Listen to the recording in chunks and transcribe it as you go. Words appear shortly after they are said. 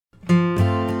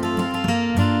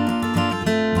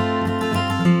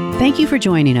Thank you for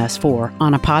joining us for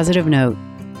On a Positive Note.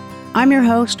 I'm your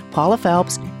host, Paula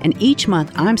Phelps, and each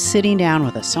month I'm sitting down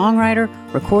with a songwriter,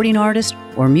 recording artist,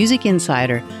 or music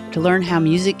insider to learn how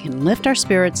music can lift our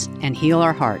spirits and heal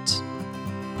our hearts.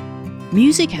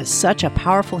 Music has such a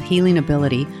powerful healing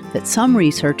ability that some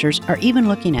researchers are even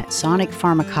looking at sonic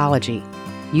pharmacology,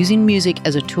 using music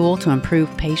as a tool to improve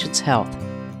patients' health.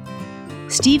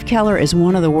 Steve Keller is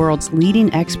one of the world's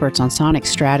leading experts on sonic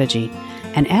strategy,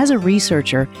 and as a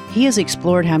researcher, he has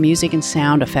explored how music and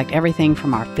sound affect everything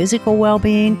from our physical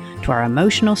well-being to our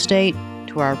emotional state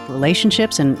to our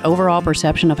relationships and overall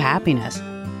perception of happiness.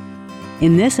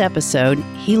 In this episode,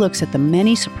 he looks at the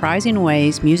many surprising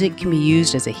ways music can be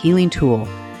used as a healing tool,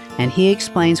 and he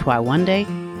explains why one day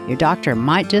your doctor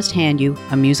might just hand you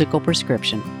a musical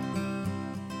prescription.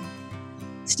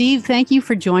 Steve, thank you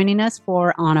for joining us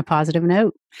for On a Positive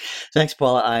Note. Thanks,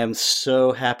 Paula. I am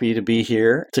so happy to be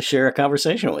here to share a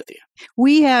conversation with you.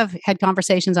 We have had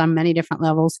conversations on many different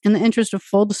levels. In the interest of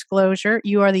full disclosure,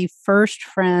 you are the first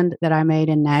friend that I made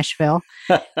in Nashville.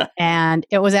 And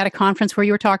it was at a conference where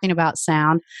you were talking about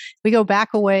sound. We go back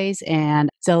a ways and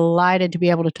delighted to be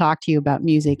able to talk to you about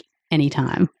music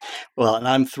anytime. Well, and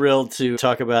I'm thrilled to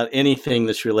talk about anything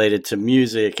that's related to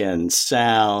music and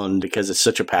sound because it's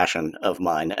such a passion of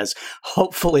mine, as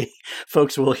hopefully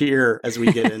folks will hear as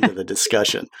we get into the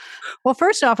discussion. Well,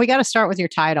 first off, we got to start with your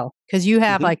title because you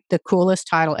have like the coolest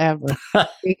title ever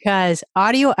because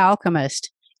Audio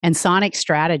Alchemist and Sonic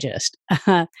Strategist.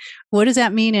 What does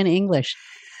that mean in English?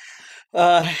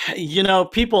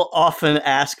 People often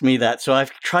ask me that, so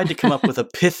I've tried to come up with a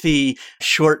pithy,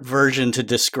 short version to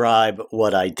describe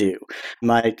what I do.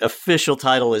 My official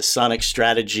title is Sonic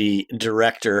Strategy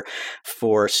Director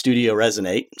for Studio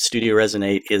Resonate. Studio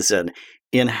Resonate is an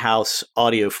in-house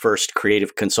audio-first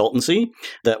creative consultancy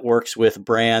that works with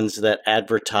brands that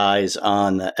advertise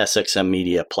on the SXM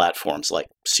media platforms like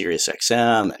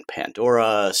SiriusXM and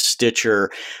Pandora,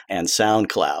 Stitcher, and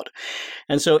SoundCloud.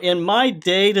 And so in my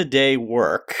day-to-day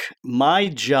work, my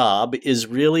job is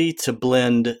really to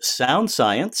blend sound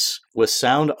science with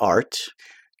sound art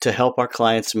to help our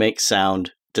clients make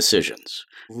sound decisions,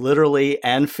 literally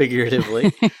and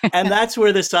figuratively. And that's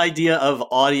where this idea of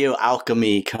audio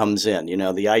alchemy comes in. You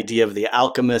know, the idea of the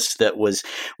alchemist that was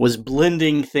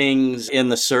blending things in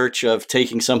the search of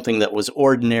taking something that was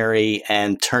ordinary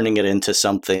and turning it into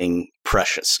something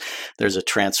precious. There's a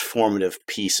transformative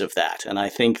piece of that. And I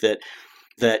think that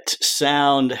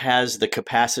sound has the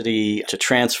capacity to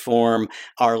transform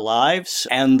our lives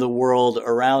and the world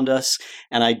around us.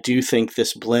 And I do think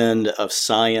this blend of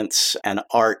science and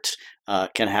art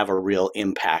can have a real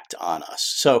impact on us.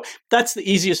 So that's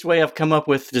the easiest way I've come up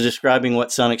with to describing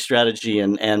what sonic strategy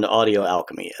and audio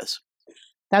alchemy is.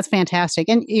 That's fantastic.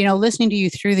 And, listening to you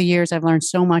through the years, I've learned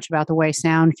so much about the way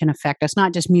sound can affect us,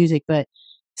 not just music, but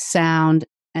sound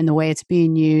and the way it's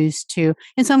being used to,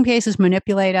 in some cases,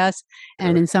 manipulate us,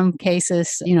 and in some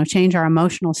cases, change our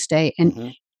emotional state.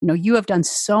 And, you have done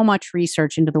so much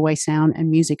research into the way sound and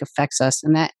music affects us.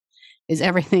 And that is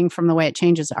everything from the way it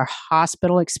changes our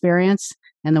hospital experience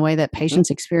and the way that patients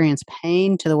experience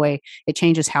pain to the way it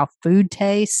changes how food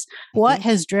tastes. What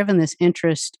has driven this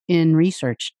interest in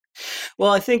research?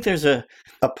 Well, I think there's a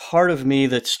part of me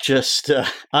that's just,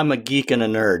 I'm a geek and a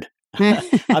nerd.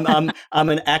 I'm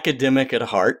an academic at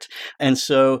heart. And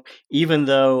so even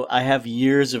though I have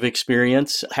years of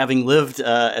experience, having lived,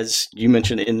 as you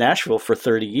mentioned, in Nashville for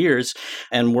 30 years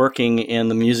and working in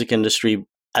the music industry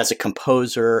as a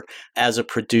composer, as a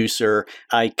producer,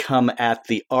 I come at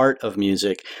the art of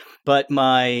music. But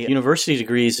my university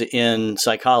degree is in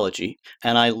psychology,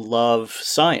 and I love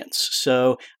science.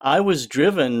 So I was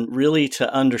driven really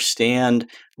to understand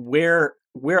where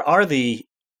are the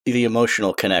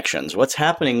emotional connections, what's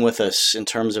happening with us in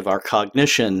terms of our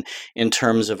cognition, in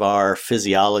terms of our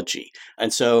physiology.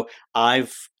 And so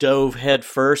I've dove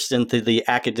headfirst into the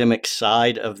academic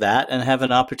side of that and have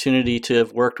an opportunity to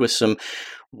have worked with some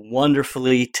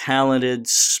wonderfully talented,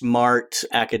 smart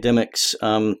academics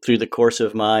through the course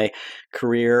of my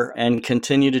career and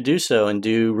continue to do so and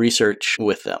do research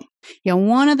with them. Yeah,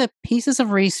 one of the pieces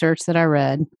of research that I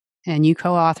read, and you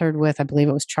co-authored with, I believe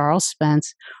it was Charles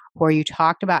Spence, where you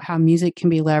talked about how music can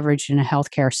be leveraged in a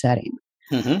healthcare setting.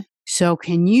 So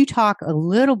can you talk a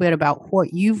little bit about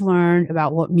what you've learned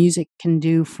about what music can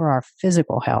do for our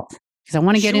physical health? Because I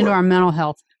want to get into our mental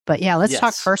health. But yeah, let's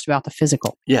talk first about the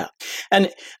physical. Yeah.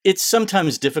 And it's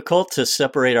sometimes difficult to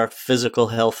separate our physical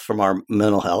health from our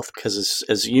mental health because,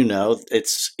 as you know,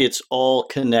 it's all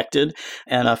connected,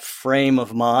 and a frame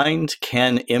of mind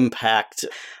can impact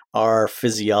our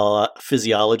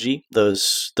physiology,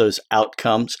 those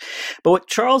outcomes. But what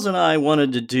Charles and I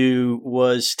wanted to do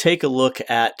was take a look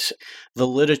at the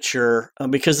literature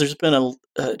because there's been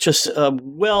just a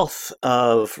wealth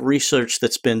of research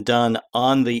that's been done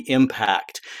on the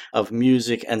impact of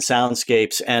music and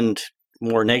soundscapes and,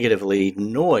 more negatively,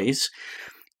 noise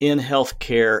in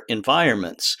healthcare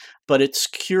environments. But it's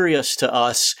curious to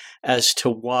us as to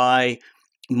why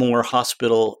more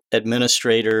hospital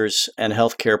administrators and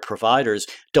healthcare providers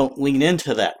don't lean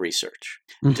into that research,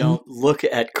 don't look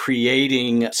at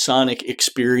creating sonic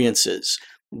experiences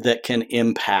that can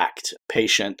impact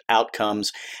patient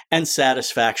outcomes and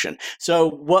satisfaction. So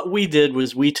what we did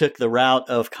was we took the route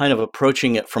of kind of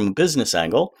approaching it from a business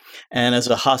angle. And as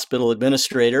a hospital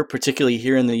administrator, particularly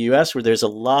here in the US where there's a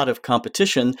lot of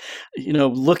competition,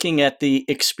 looking at the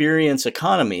experience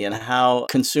economy and how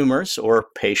consumers or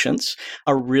patients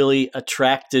are really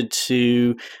attracted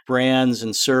to brands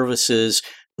and services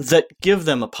that give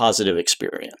them a positive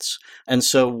experience. And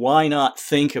so why not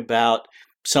think about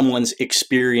someone's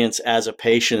experience as a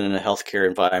patient in a healthcare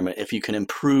environment? If you can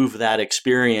improve that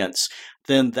experience,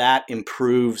 then that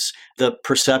improves the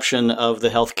perception of the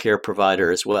healthcare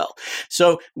provider as well.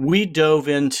 So we dove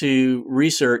into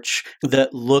research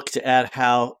that looked at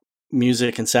how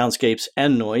music and soundscapes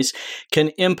and noise can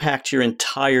impact your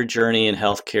entire journey in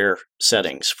healthcare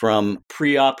settings, from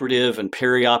preoperative and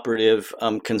perioperative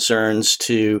concerns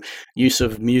to use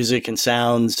of music and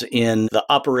sounds in the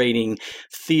operating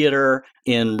theater,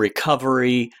 in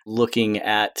recovery, looking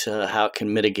at how it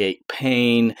can mitigate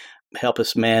pain, help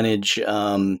us manage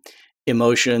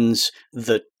emotions,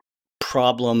 the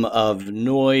problem of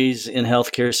noise in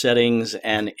healthcare settings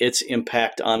and its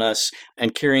impact on us,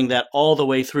 and carrying that all the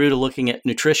way through to looking at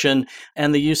nutrition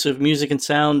and the use of music and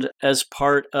sound as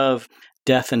part of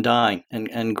death and dying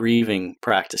and grieving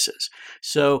practices.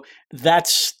 So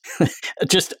that's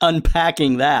just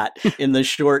unpacking that in the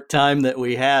short time that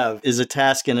we have is a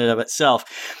task in and of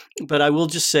itself. But I will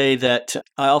just say that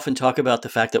I often talk about the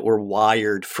fact that we're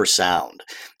wired for sound.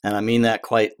 And I mean that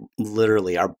quite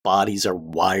literally. Our bodies are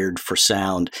wired for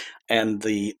sound. And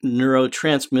the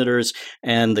neurotransmitters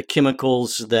and the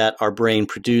chemicals that our brain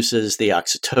produces, the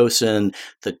oxytocin,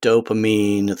 the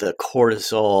dopamine, the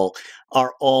cortisol,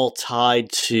 are all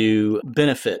tied to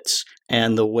benefits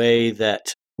and the way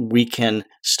that we can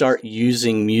start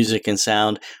using music and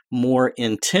sound more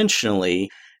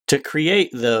intentionally to create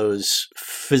those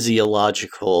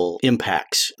physiological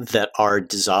impacts that are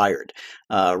desired,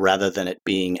 rather than it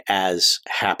being as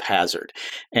haphazard.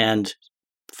 And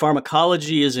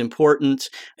pharmacology is important,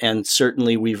 and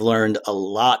certainly we've learned a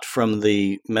lot from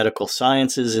the medical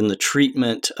sciences in the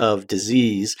treatment of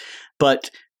disease, but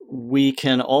we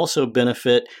can also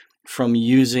benefit from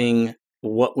using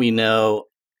what we know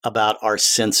about our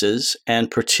senses, and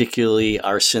particularly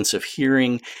our sense of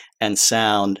hearing and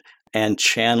sound, and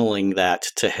channeling that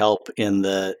to help in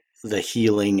the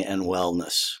healing and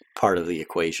wellness part of the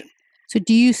equation. So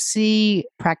do you see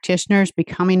practitioners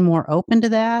becoming more open to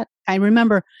that? I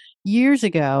remember years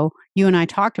ago, you and I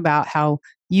talked about how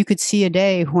you could see a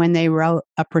day when they wrote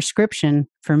a prescription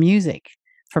for music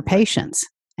for patients.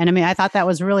 And I mean, I thought that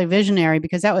was really visionary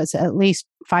because that was at least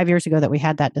 5 years ago that we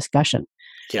had that discussion.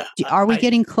 Yeah. Are we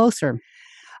getting closer?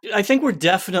 I think we're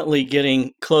definitely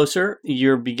getting closer.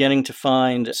 You're beginning to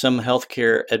find some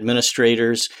healthcare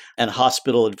administrators and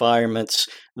hospital environments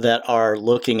that are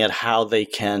looking at how they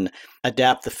can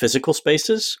adapt the physical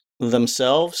spaces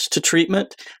themselves to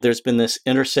treatment. There's been this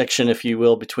intersection, if you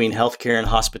will, between healthcare and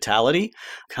hospitality,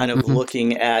 kind of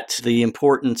looking at the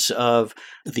importance of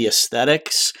the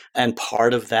aesthetics. And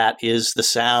part of that is the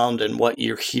sound and what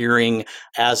you're hearing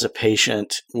as a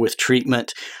patient with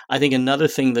treatment. I think another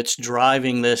thing that's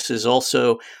driving this is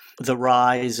also the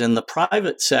rise in the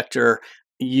private sector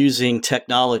using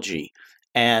technology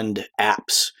and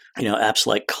apps. Apps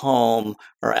like Calm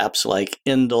or apps like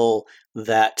Endel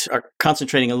that are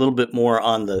concentrating a little bit more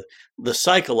on the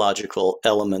psychological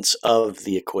elements of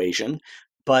the equation,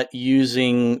 but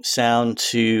using sound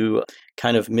to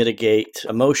kind of mitigate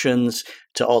emotions,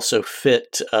 to also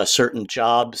fit certain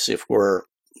jobs if we're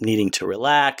needing to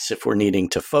relax, if we're needing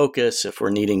to focus, if we're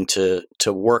needing to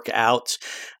work out.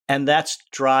 And that's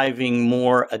driving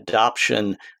more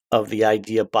adoption of the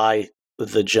idea by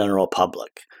the general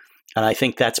public. And I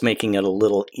think that's making it a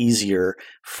little easier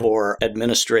for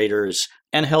administrators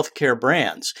and healthcare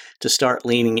brands to start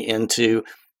leaning into,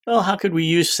 well, how could we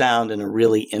use sound in a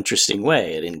really interesting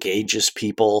way? It engages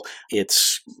people.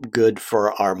 It's good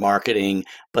for our marketing,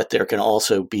 but there can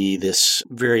also be this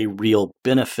very real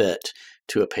benefit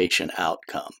to a patient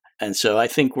outcome. And so I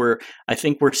think we're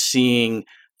seeing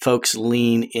folks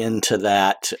lean into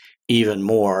that even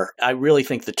more. I really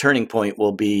think the turning point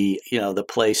will be, the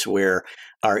place where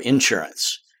our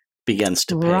insurance begins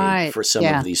to pay for some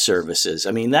of these services.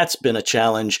 I mean, that's been a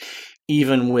challenge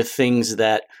even with things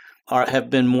that have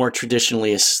been more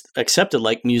traditionally accepted,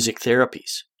 like music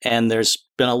therapies. And there's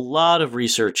been a lot of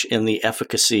research in the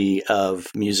efficacy of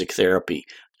music therapy,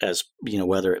 as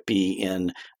whether it be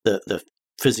in the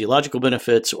physiological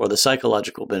benefits or the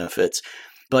psychological benefits.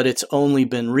 But it's only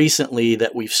been recently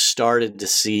that we've started to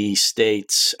see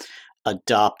states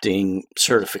adopting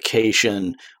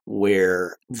certification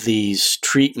where these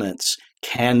treatments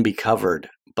can be covered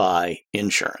by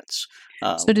insurance.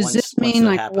 So does this mean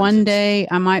one day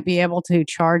I might be able to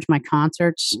charge my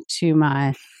concerts to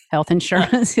my health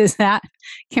insurance?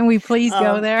 Can we please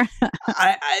go there?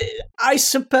 I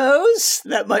suppose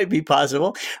that might be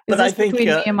possible, but I think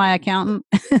between me and my accountant.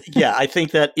 Yeah, I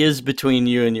think that is between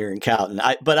you and your accountant.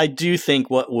 But I do think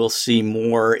what we'll see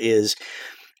more is,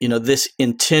 this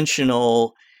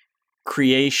intentional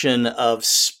creation of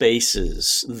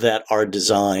spaces that are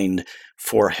designed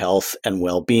for health and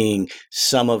well-being,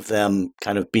 some of them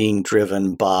kind of being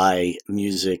driven by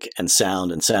music and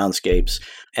sound and soundscapes,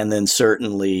 and then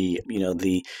certainly,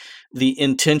 the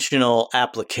intentional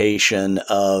application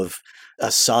of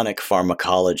a sonic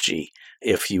pharmacology,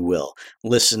 if you will,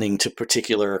 listening to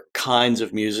particular kinds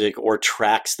of music or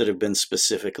tracks that have been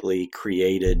specifically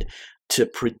created to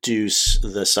produce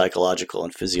the psychological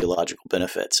and physiological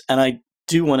benefits. And I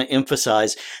do want to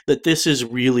emphasize that this is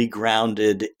really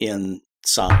grounded in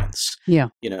science. Yeah.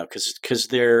 Because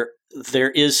there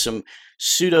is some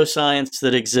pseudoscience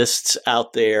that exists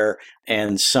out there,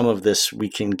 and some of this we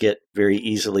can get very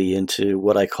easily into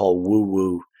what I call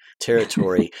woo-woo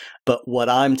territory. But what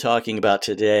I'm talking about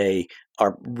today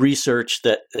are research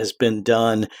that has been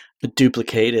done,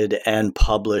 duplicated, and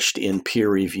published in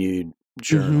peer-reviewed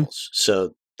journals. Mm-hmm.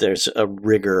 So there's a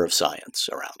rigor of science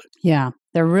around it. Yeah,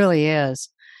 there really is.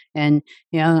 And,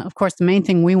 of course, the main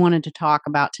thing we wanted to talk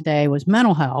about today was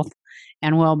mental health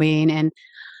and well-being. And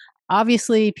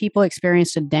obviously, people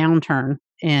experienced a downturn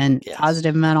in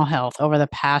positive mental health over the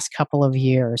past couple of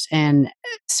years. And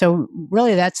so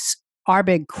really that's our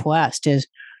big quest is,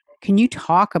 can you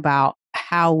talk about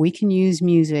how we can use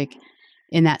music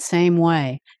in that same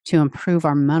way to improve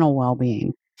our mental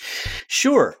well-being?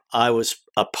 Sure. I was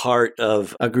a part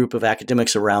of a group of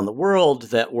academics around the world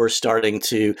that were starting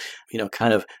to,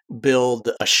 kind of build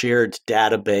a shared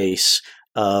database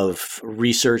of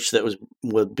research that was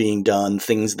being done,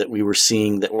 things that we were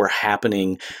seeing that were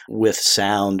happening with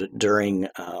sound during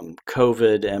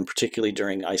COVID and particularly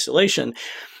during isolation.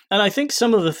 And I think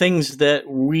some of the things that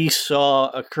we saw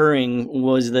occurring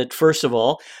was that, first of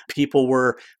all, people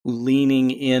were leaning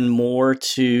in more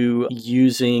to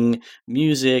using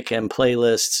music and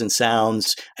playlists and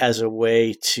sounds as a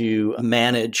way to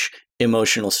manage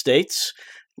emotional states,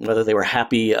 whether they were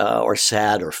happy or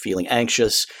sad or feeling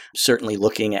anxious, certainly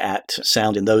looking at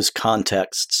sound in those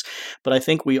contexts. But I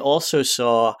think we also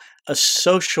saw a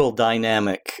social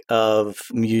dynamic of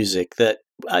music that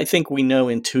I think we know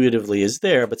intuitively is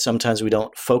there, but sometimes we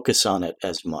don't focus on it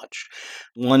as much.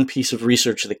 One piece of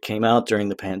research that came out during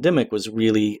the pandemic was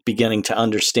really beginning to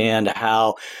understand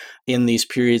how in these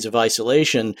periods of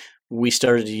isolation, we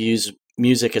started to use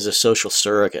music as a social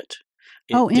surrogate.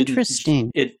 Interesting.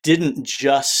 It didn't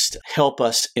just help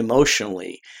us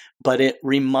emotionally, but it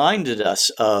reminded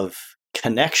us of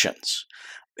connections.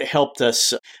 It helped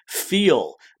us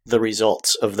feel the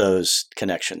results of those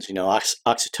connections.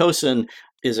 Oxytocin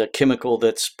is a chemical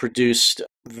that's produced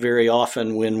very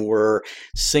often when we're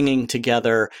singing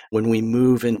together, when we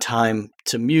move in time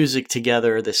to music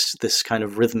together. This kind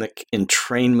of rhythmic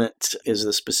entrainment is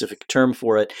the specific term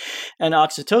for it. And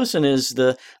oxytocin is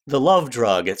the love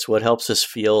drug. It's what helps us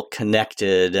feel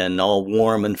connected and all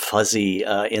warm and fuzzy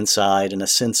inside and a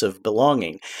sense of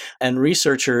belonging. And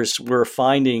researchers were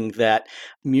finding that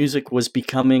music was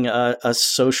becoming a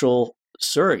social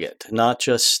surrogate, not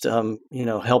just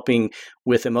helping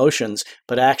with emotions,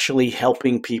 but actually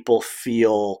helping people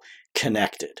feel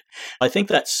connected. I think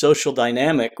that social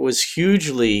dynamic was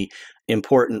hugely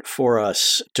important for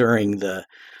us during the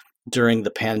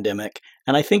pandemic.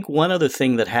 And I think one other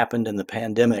thing that happened in the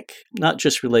pandemic, not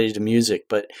just related to music,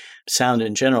 but sound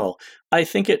in general, I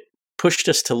think it pushed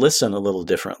us to listen a little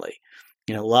differently.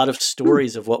 A lot of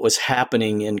stories of what was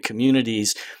happening in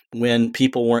communities when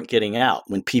people weren't getting out,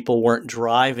 when people weren't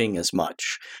driving as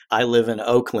much. I live in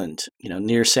Oakland,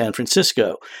 near San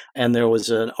Francisco, and there was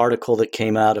an article that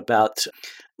came out about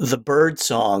the bird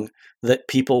song that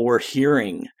people were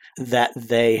hearing that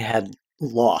they had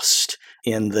lost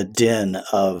in the din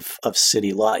of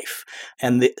city life.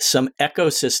 And some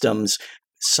ecosystems,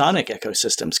 sonic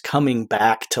ecosystems, coming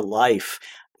back to life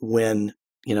when,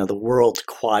 the world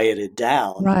quieted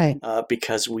down, right?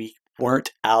 Because we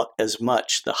weren't out as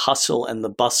much. The hustle and the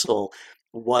bustle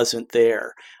wasn't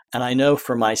there. And I know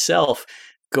for myself,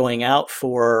 going out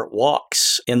for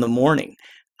walks in the morning,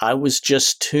 I was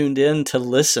just tuned in to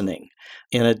listening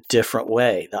in a different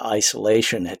way. The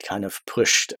isolation had kind of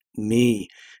pushed me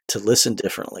to listen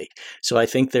differently. So I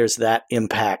think there's that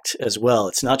impact as well.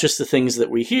 It's not just the things that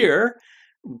we hear,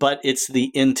 but it's the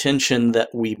intention that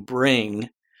we bring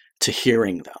to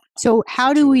hearing them. So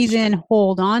how do we then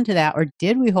hold on to that, or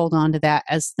did we hold on to that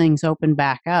as things opened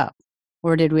back up?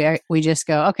 Or did we just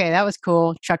go, okay, that was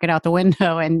cool, chuck it out the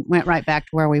window and went right back to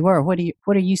where we were? What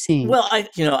are you seeing? Well,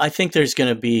 I think there's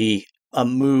going to be a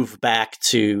move back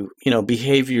to,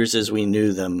 behaviors as we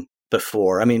knew them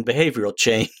before. I mean, behavioral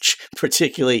change,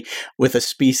 particularly with a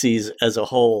species as a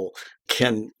whole,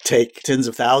 can take tens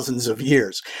of thousands of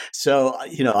years. So,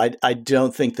 I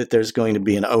don't think that there's going to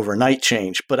be an overnight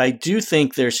change, but I do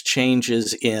think there's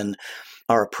changes in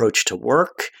our approach to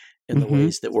work, in the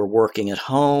ways that we're working at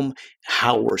home,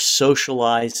 how we're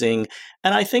socializing.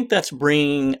 And I think that's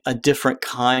bringing a different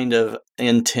kind of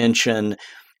intention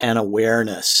and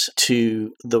awareness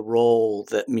to the role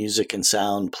that music and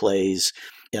sound plays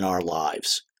in our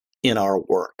lives, in our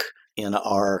work, in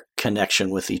our connection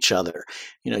with each other.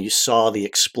 You saw the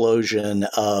explosion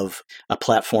of a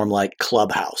platform like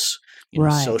Clubhouse,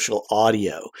 right. Social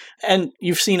audio. And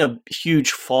you've seen a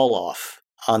huge fall off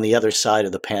on the other side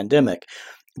of the pandemic.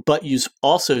 But you've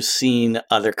also seen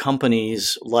other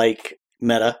companies like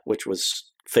Meta, which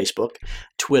was Facebook,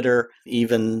 Twitter,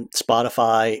 even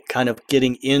Spotify, kind of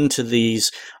getting into these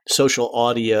social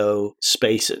audio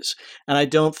spaces. And I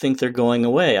don't think they're going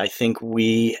away. I think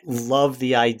we love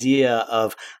the idea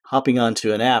of hopping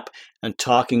onto an app and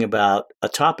talking about a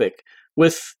topic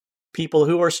with people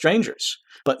who are strangers,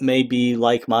 but may be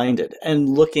like-minded, and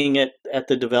looking at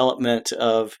the development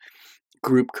of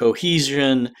group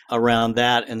cohesion around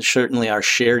that, and certainly our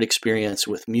shared experience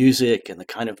with music and the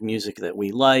kind of music that we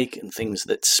like and things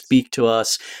that speak to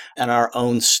us, and our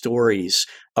own stories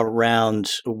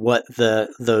around what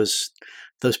those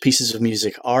pieces of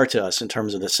music are to us in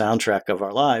terms of the soundtrack of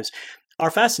our lives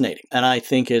are fascinating. And I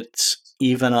think it's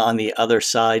even on the other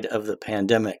side of the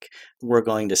pandemic, we're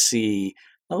going to see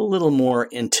a little more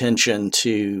intention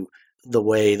to the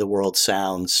way the world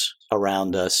sounds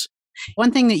around us.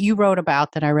 One thing that you wrote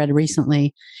about that I read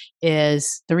recently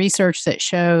is the research that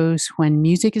shows when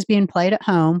music is being played at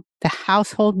home, the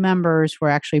household members were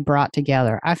actually brought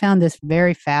together. I found this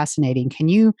very fascinating. Can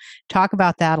you talk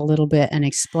about that a little bit and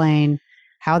explain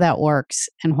how that works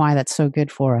and why that's so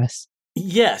good for us?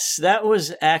 Yes, that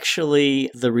was actually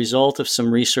the result of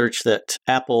some research that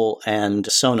Apple and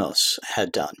Sonos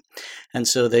had done. And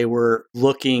so they were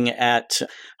looking at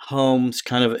homes,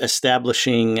 kind of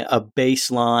establishing a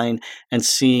baseline and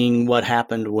seeing what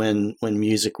happened when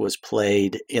music was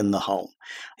played in the home.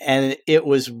 And it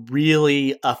was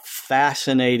really a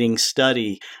fascinating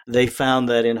study. They found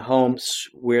that in homes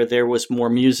where there was more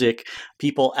music,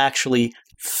 people actually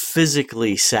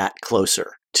physically sat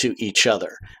closer to each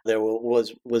other. There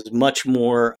was much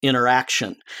more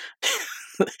interaction.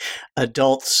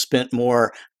 Adults spent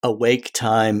more awake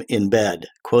time in bed,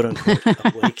 quote unquote,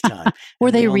 awake time.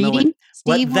 Were they reading?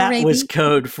 What that was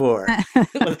code for.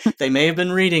 They may have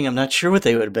been reading. I'm not sure what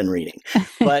they would have been reading,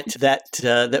 but that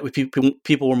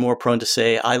people were more prone to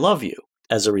say, "I love you"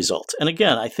 as a result. And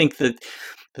again, I think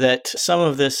that some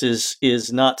of this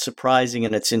is not surprising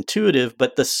and it's intuitive,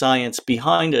 but the science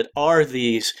behind it are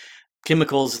these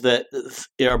chemicals that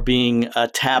are being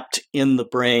tapped in the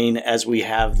brain as we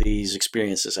have these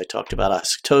experiences. I talked about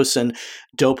oxytocin.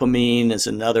 Dopamine is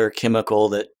another chemical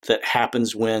that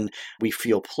happens when we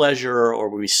feel pleasure or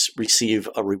we receive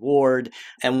a reward.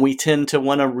 And we tend to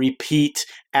want to repeat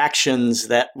actions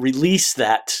that release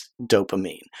that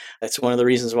dopamine. That's one of the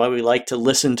reasons why we like to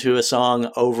listen to a song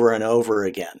over and over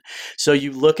again. So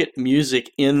you look at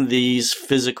music in these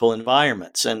physical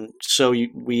environments. And so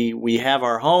we have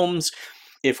our homes.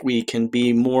 If we can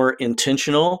be more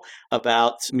intentional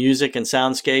about music and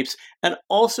soundscapes, and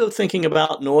also thinking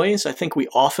about noise, I think we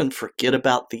often forget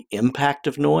about the impact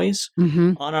of noise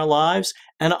on our lives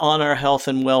and on our health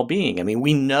and well-being. I mean,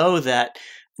 we know that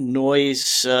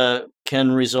noise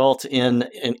can result in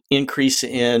an increase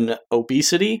in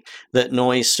obesity, that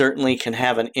noise certainly can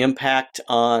have an impact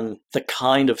on the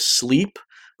kind of sleep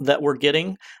that we're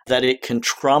getting, that it can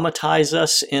traumatize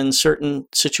us in certain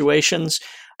situations.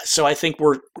 So I think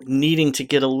we're needing to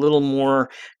get a little more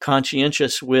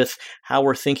conscientious with how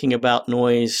we're thinking about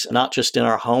noise, not just in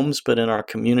our homes, but in our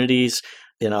communities,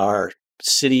 in our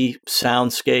city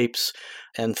soundscapes,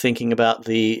 and thinking about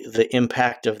the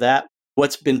impact of that.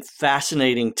 What's been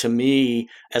fascinating to me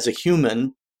as a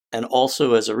human and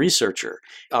also as a researcher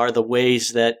are the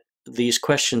ways that these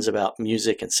questions about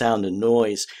music and sound and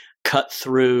noise cut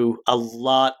through a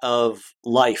lot of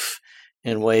life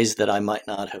in ways that I might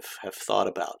not have thought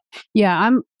about. Yeah,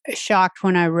 I'm shocked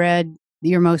when I read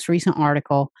your most recent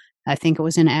article. I think it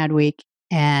was in Adweek,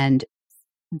 and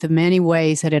the many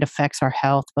ways that it affects our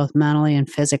health, both mentally and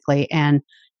physically. And,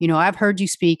 I've heard you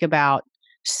speak about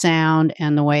sound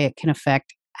and the way it can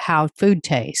affect how food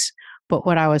tastes. But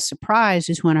what I was surprised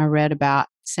is when I read about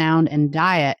sound and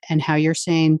diet and how you're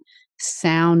saying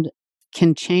sound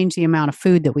can change the amount of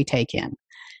food that we take in.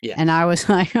 Yes. And I was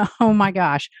like, oh my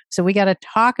gosh. So we got to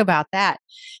talk about that.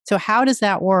 So how does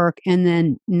that work? And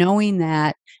then knowing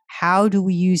that, how do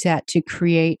we use that to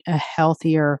create a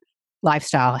healthier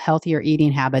lifestyle, healthier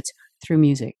eating habits through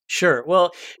music? Sure.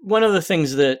 Well, one of the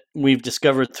things that we've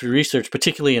discovered through research,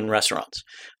 particularly in restaurants,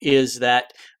 is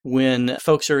that when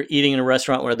folks are eating in a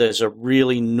restaurant where there's a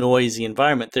really noisy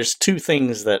environment, there's two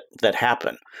things that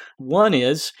happen. One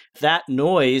is that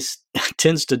noise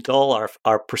tends to dull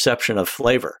our perception of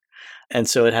flavor. And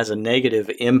so it has a negative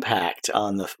impact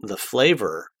on the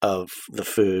flavor of the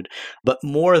food. But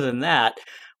more than that,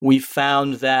 we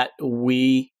found that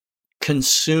we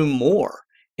consume more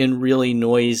in really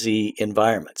noisy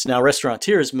environments. Now,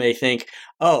 restaurateurs may think,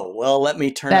 oh, well, let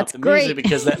me turn up the music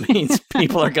because that means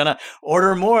people are going to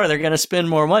order more, they're going to spend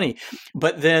more money.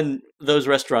 But then those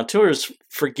restaurateurs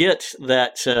forget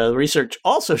that research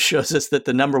also shows us that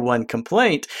the number one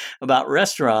complaint about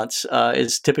restaurants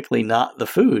is typically not the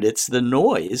food, it's the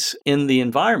noise in the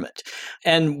environment.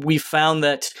 And we found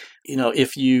that,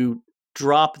 if you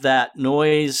drop that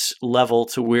noise level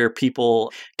to where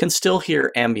people can still hear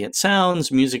ambient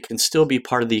sounds, music can still be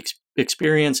part of the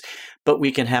experience, but we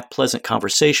can have pleasant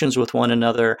conversations with one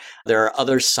another. There are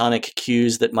other sonic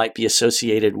cues that might be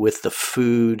associated with the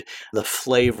food, the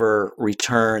flavor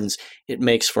returns. It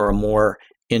makes for a more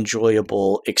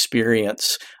enjoyable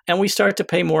experience. And we start to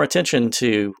pay more attention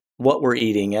to what we're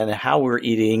eating and how we're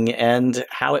eating and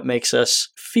how it makes us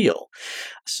feel.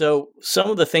 So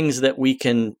some of the things that we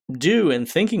can do in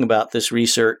thinking about this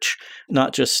research,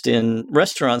 not just in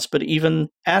restaurants, but even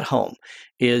at home,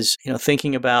 is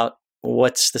thinking about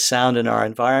what's the sound in our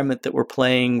environment that we're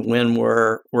playing when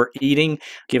we're eating,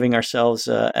 giving ourselves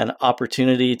an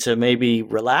opportunity to maybe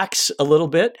relax a little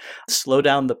bit, slow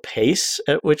down the pace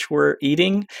at which we're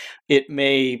eating. It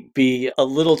may be a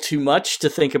little too much to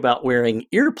think about wearing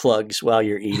earplugs while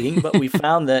you're eating, but we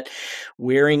found that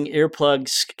wearing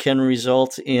earplugs can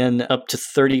result in up to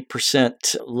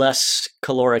 30% less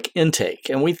caloric intake.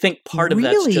 And we think part of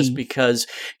that's just because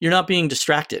you're not being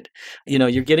distracted.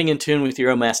 You're getting in tune with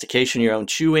your own mastication, your own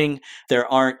chewing. There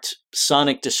aren't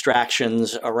sonic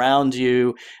distractions around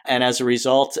you. And as a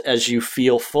result, as you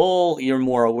feel full, you're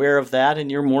more aware of that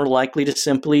and you're more likely to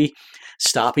simply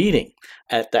stop eating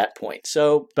at that point.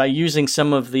 So by using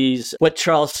some of these, what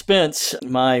Charles Spence,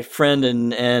 my friend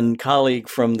and colleague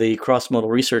from the Cross-Modal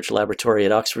Research Laboratory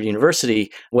at Oxford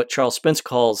University, what Charles Spence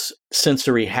calls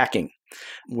sensory hacking,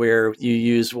 where you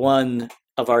use one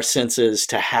of our senses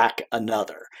to hack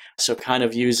another. So kind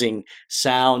of using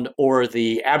sound or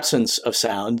the absence of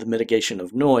sound, the mitigation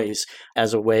of noise,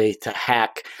 as a way to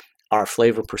hack our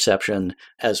flavor perception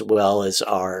as well as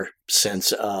our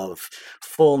sense of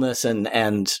fullness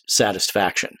and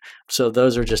satisfaction. So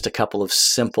those are just a couple of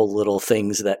simple little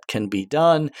things that can be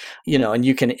done, and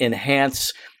you can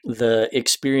enhance the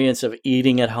experience of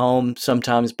eating at home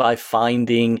sometimes by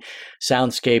finding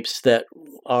soundscapes that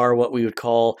are what we would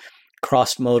call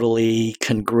cross-modally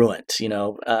congruent,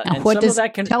 and what does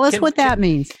that tell us what that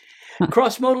means?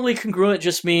 Cross-modally congruent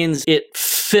just means it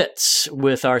fits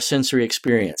with our sensory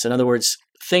experience. In other words,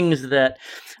 things that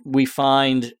we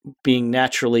find being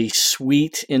naturally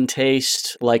sweet in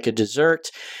taste, like a dessert,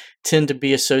 tend to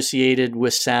be associated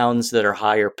with sounds that are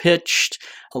higher pitched,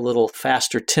 a little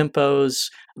faster tempos,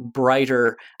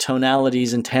 brighter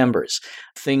tonalities and timbres.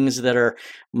 Things that are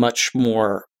much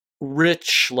more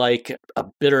rich, like a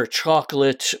bitter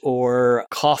chocolate or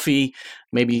coffee,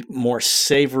 maybe more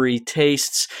savory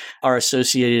tastes, are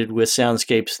associated with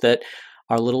soundscapes that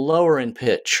are a little lower in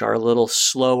pitch, are a little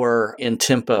slower in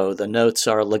tempo. The notes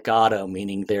are legato,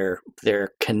 meaning they're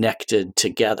connected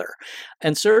together.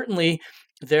 And certainly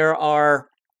there are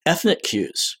ethnic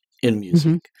cues in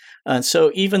music. Mm-hmm. And so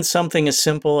even something as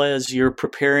simple as you're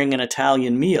preparing an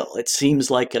Italian meal, it seems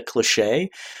like a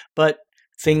cliche, but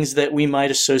things that we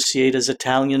might associate as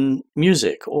Italian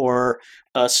music, or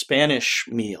a Spanish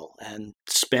meal and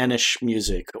Spanish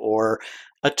music, or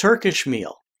a Turkish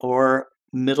meal, or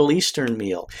Middle Eastern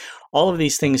meal. All of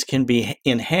these things can be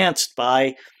enhanced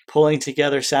by pulling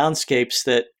together soundscapes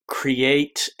that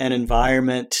create an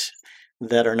environment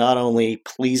that are not only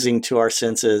pleasing to our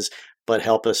senses, but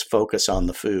help us focus on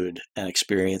the food and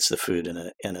experience the food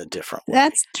in a different way.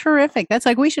 That's terrific. That's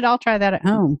like, we should all try that at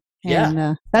home.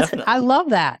 And I love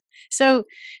that. So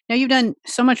now you've done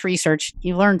so much research.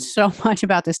 You've learned so much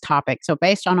about this topic. So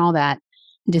based on all that,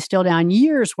 distill down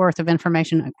years worth of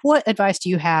information, like, what advice do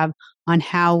you have on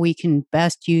how we can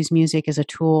best use music as a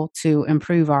tool to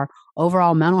improve our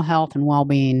overall mental health and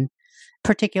well-being,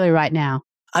 particularly right now?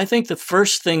 I think the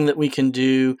first thing that we can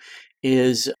do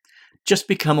is just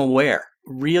become aware,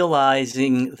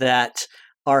 realizing that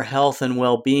our health and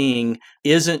well-being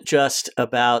isn't just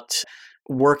about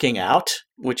working out,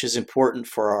 which is important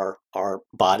for our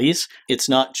bodies. It's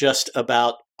not just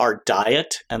about our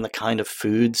diet and the kind of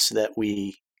foods that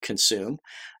we consume,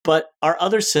 but our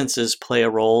other senses play a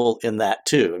role in that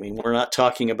too. I mean, we're not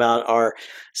talking about our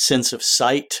sense of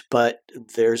sight, but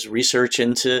there's research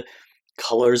into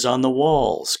colors on the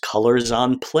walls, colors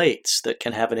on plates that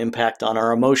can have an impact on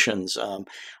our emotions, on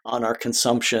our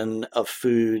consumption of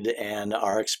food and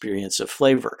our experience of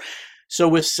flavor. So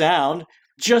with sound,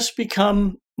 just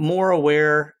become more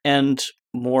aware and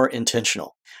more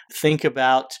intentional. Think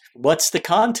about, what's the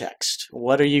context?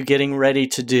 What are you getting ready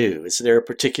to do? Is there a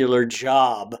particular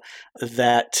job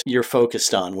that you're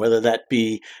focused on, whether that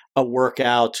be a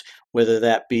workout, whether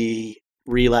that be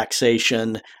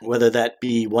relaxation, whether that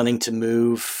be wanting to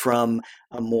move from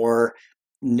a more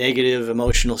negative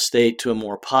emotional state to a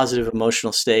more positive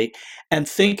emotional state, and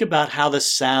think about how the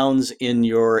sounds in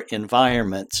your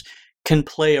environment can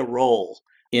play a role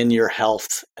in your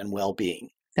health and well-being.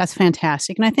 That's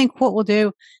fantastic. And I think what we'll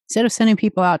do, instead of sending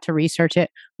people out to research it,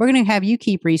 we're going to have you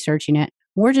keep researching it.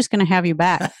 We're just going to have you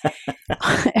back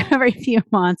every few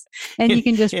months, and you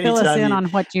can just fill us in on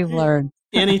what you've learned.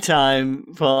 Anytime,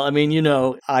 Paul. I mean,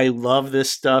 I love this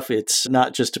stuff. It's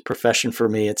not just a profession for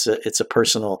me. It's a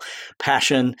personal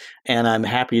passion, and I'm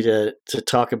happy to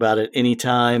talk about it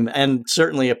anytime, and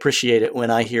certainly appreciate it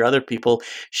when I hear other people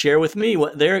share with me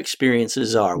what their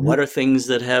experiences are. Mm-hmm. What are things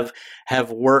that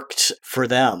have worked for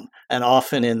them? And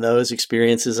often in those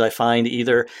experiences, I find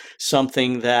either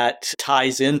something that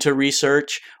ties into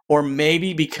research or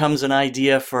maybe becomes an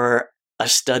idea for a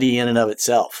study in and of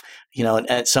itself.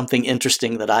 And something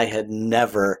interesting that I had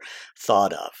never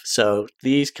thought of. So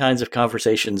these kinds of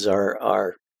conversations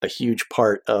are a huge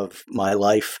part of my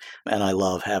life, and I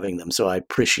love having them. So I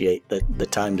appreciate the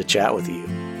time to chat with you.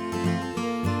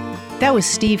 That was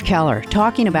Steve Keller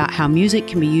talking about how music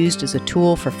can be used as a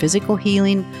tool for physical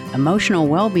healing, emotional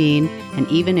well-being, and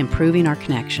even improving our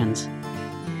connections.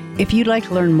 If you'd like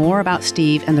to learn more about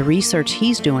Steve and the research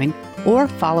he's doing, or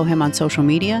follow him on social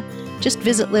media, just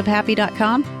visit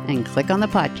livehappy.com and click on the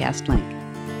podcast link.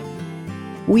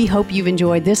 We hope you've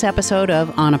enjoyed this episode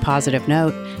of On a Positive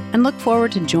Note and look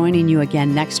forward to joining you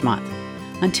again next month.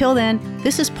 Until then,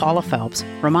 this is Paula Phelps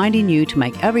reminding you to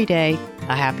make every day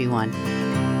a happy one.